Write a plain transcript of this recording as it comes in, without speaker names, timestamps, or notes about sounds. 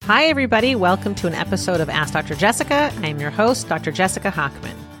Hi, everybody. Welcome to an episode of Ask Dr. Jessica. I'm your host, Dr. Jessica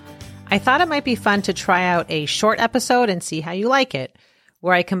Hochman. I thought it might be fun to try out a short episode and see how you like it,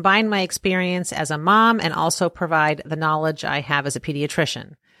 where I combine my experience as a mom and also provide the knowledge I have as a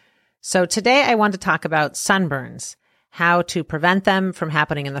pediatrician. So today I want to talk about sunburns, how to prevent them from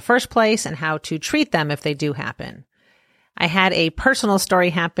happening in the first place, and how to treat them if they do happen. I had a personal story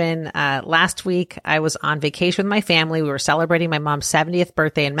happen last week. I was on vacation with my family. We were celebrating my mom's 70th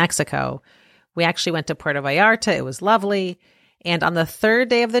birthday in Mexico. We actually went to Puerto Vallarta. It was lovely. And on the third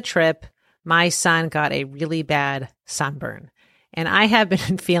day of the trip, my son got a really bad sunburn. And I have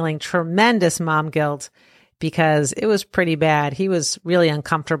been feeling tremendous mom guilt because it was pretty bad. He was really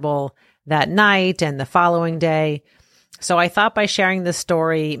uncomfortable that night and the following day. So I thought by sharing this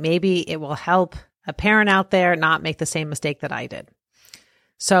story, maybe it will help a parent out there not make the same mistake that I did.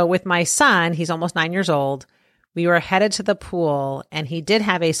 So with my son, he's almost 9 years old. We were headed to the pool and he did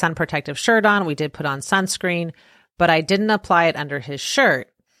have a sun protective shirt on. We did put on sunscreen, but I didn't apply it under his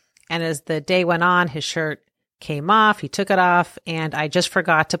shirt. And as the day went on, his shirt came off. He took it off and I just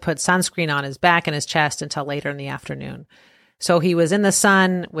forgot to put sunscreen on his back and his chest until later in the afternoon. So he was in the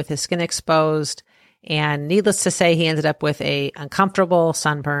sun with his skin exposed, and needless to say, he ended up with a uncomfortable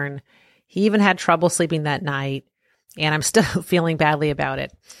sunburn. He even had trouble sleeping that night, and I'm still feeling badly about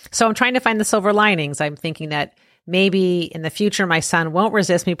it. So I'm trying to find the silver linings. I'm thinking that maybe in the future, my son won't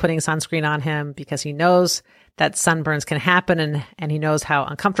resist me putting sunscreen on him because he knows that sunburns can happen and he knows how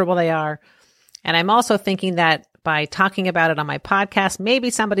uncomfortable they are. And I'm also thinking that by talking about it on my podcast,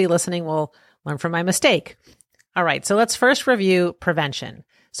 maybe somebody listening will learn from my mistake. All right, so let's first review prevention.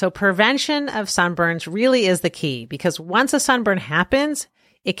 So prevention of sunburns really is the key because once a sunburn happens,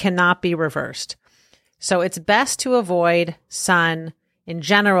 it cannot be reversed. So it's best to avoid sun in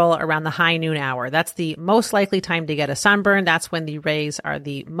general around the high noon hour. That's the most likely time to get a sunburn. That's when the rays are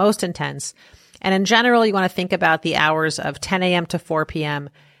the most intense. And in general, you want to think about the hours of 10 a.m. to 4 p.m.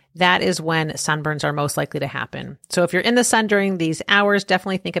 That is when sunburns are most likely to happen. So if you're in the sun during these hours,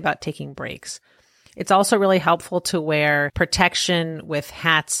 definitely think about taking breaks. It's also really helpful to wear protection with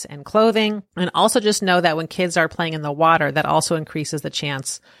hats and clothing. And also just know that when kids are playing in the water, that also increases the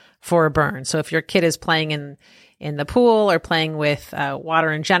chance for a burn. So if your kid is playing in the pool or playing with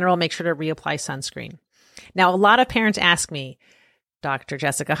water in general, make sure to reapply sunscreen. Now, a lot of parents ask me, Dr.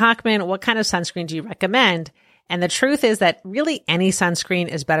 Jessica Hochman, what kind of sunscreen do you recommend? And the truth is that really any sunscreen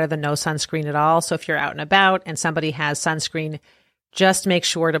is better than no sunscreen at all. So if you're out and about and somebody has sunscreen, just make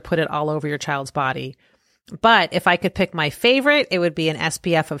sure to put it all over your child's body. But if I could pick my favorite, it would be an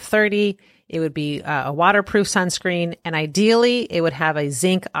SPF of 30. It would be a waterproof sunscreen. And ideally, it would have a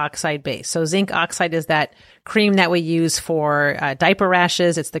zinc oxide base. So zinc oxide is that cream that we use for diaper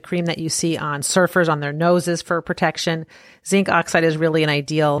rashes. It's the cream that you see on surfers on their noses for protection. Zinc oxide is really an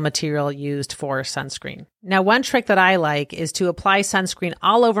ideal material used for sunscreen. Now, one trick that I like is to apply sunscreen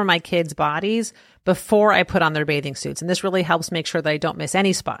all over my kids' bodies before I put on their bathing suits. And this really helps make sure that I don't miss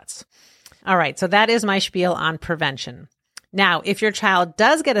any spots. All right, so that is my spiel on prevention. Now, if your child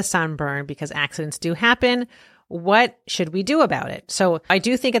does get a sunburn, because accidents do happen, what should we do about it? So I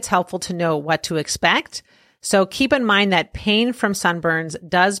do think it's helpful to know what to expect. So keep in mind that pain from sunburns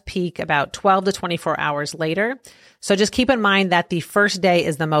does peak about 12 to 24 hours later. So just keep in mind that the first day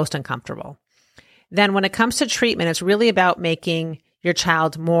is the most uncomfortable. Then when it comes to treatment, it's really about making your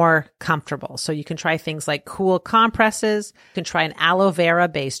child more comfortable. So you can try things like cool compresses. You can try an aloe vera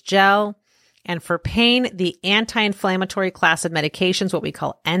based gel. And for pain, the anti-inflammatory class of medications, what we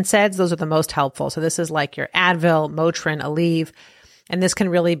call NSAIDs, those are the most helpful. So this is like your Advil, Motrin, Aleve, and this can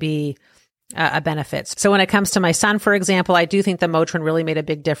really be a benefit. So when it comes to my son, for example, I do think the Motrin really made a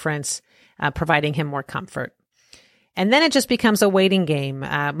big difference, providing him more comfort. And then it just becomes a waiting game.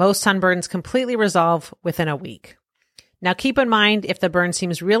 Most sunburns completely resolve within a week. Now, keep in mind, if the burn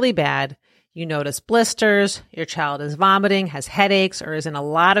seems really bad, you notice blisters, your child is vomiting, has headaches, or is in a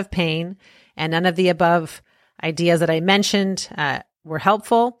lot of pain, and none of the above ideas that I mentioned were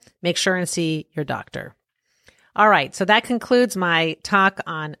helpful, make sure and see your doctor. All right, so that concludes my talk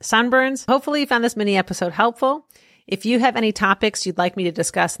on sunburns. Hopefully you found this mini episode helpful. If you have any topics you'd like me to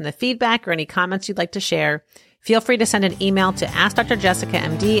discuss in the feedback or any comments you'd like to share, feel free to send an email to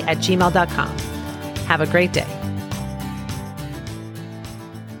askdrjessicamd@gmail.com. Have a great day.